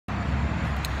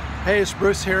Hey, it's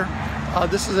Bruce here.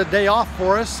 This is a day off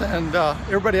for us, and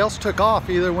everybody else took off.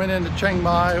 Either went into Chiang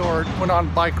Mai or went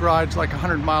on bike rides, like a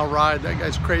 100-mile ride. That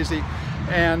guy's crazy.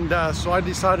 And so I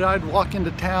decided I'd walk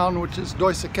into town, which is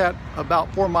Doi Sackett,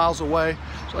 about 4 miles away.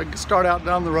 So I start out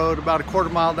down the road, about a quarter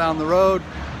mile down the road,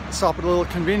 stop at a little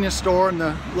convenience store, and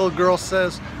the little girl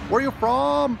says, "Where are you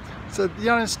from?" I said, "The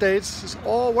United States." She says,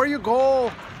 "Oh, where you go?"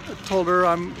 I told her,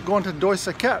 "I'm going to Doi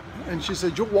Sackett." And she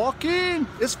said, "You're walking?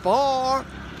 It's far."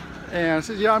 And I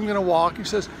said, "Yeah, I'm gonna walk." He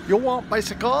says, "You want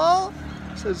bicycle?"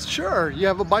 I says, "Sure." "You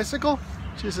have a bicycle?"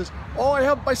 She says, "Oh, I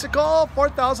have bicycle,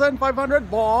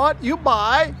 4,500 baht. You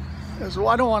buy?" I said, "Well,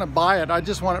 I don't want to buy it. I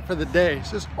just want it for the day." He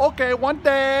says, "Okay, 1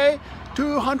 day,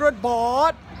 200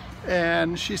 baht."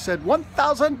 And she said,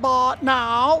 1,000 baht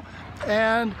now,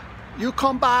 and you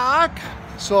come back.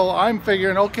 So I'm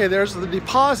figuring, okay, there's the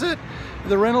deposit.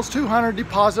 The rental's 200,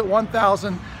 deposit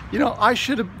 1,000. You know, I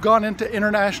should have gone into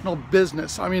international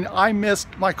business. I mean, I missed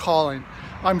my calling,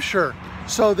 I'm sure.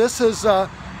 So this is the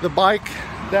bike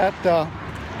that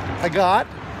I got.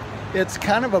 It's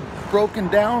kind of a broken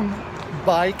down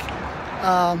bike.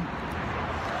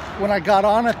 When I got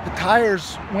on it, the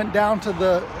tires went down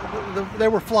to they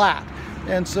were flat.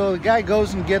 And so the guy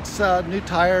goes and gets new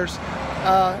tires,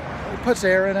 puts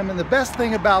air in them. And the best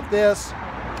thing about this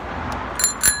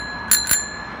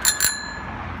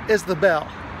is the bell.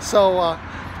 So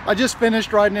I just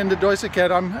finished riding into Doi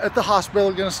Sackett. I'm at the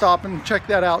hospital, gonna stop and check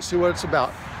that out, see what it's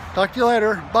about. Talk to you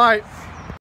later, bye.